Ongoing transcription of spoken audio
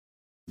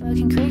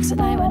Fucking creaks at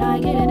night when I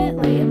get in it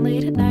late, and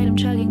late at night I'm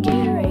chugging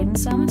Gatorade, and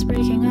someone's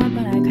breaking up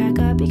when I crack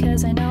up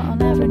because I know I'll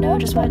never know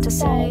just what to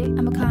say.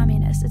 I'm a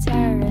communist, a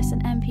terrorist,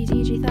 an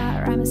MPDG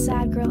thought, or I'm a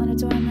sad girl in a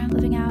dorm room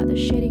living out the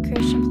shitty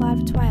Christian plot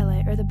of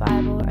Twilight, or the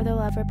Bible, or The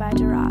Lover by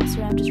Duras,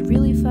 or I'm just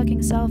really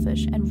fucking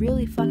selfish and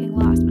really fucking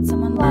lost, but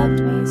someone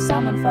loved me,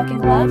 someone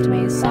fucking loved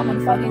me,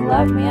 someone fucking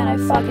loved me, and I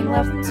fucking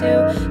loved them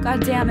too.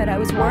 God damn it, I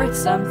was worth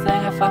something,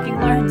 I fucking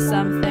learned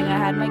something, I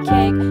had my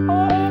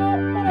cake.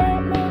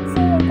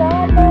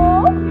 God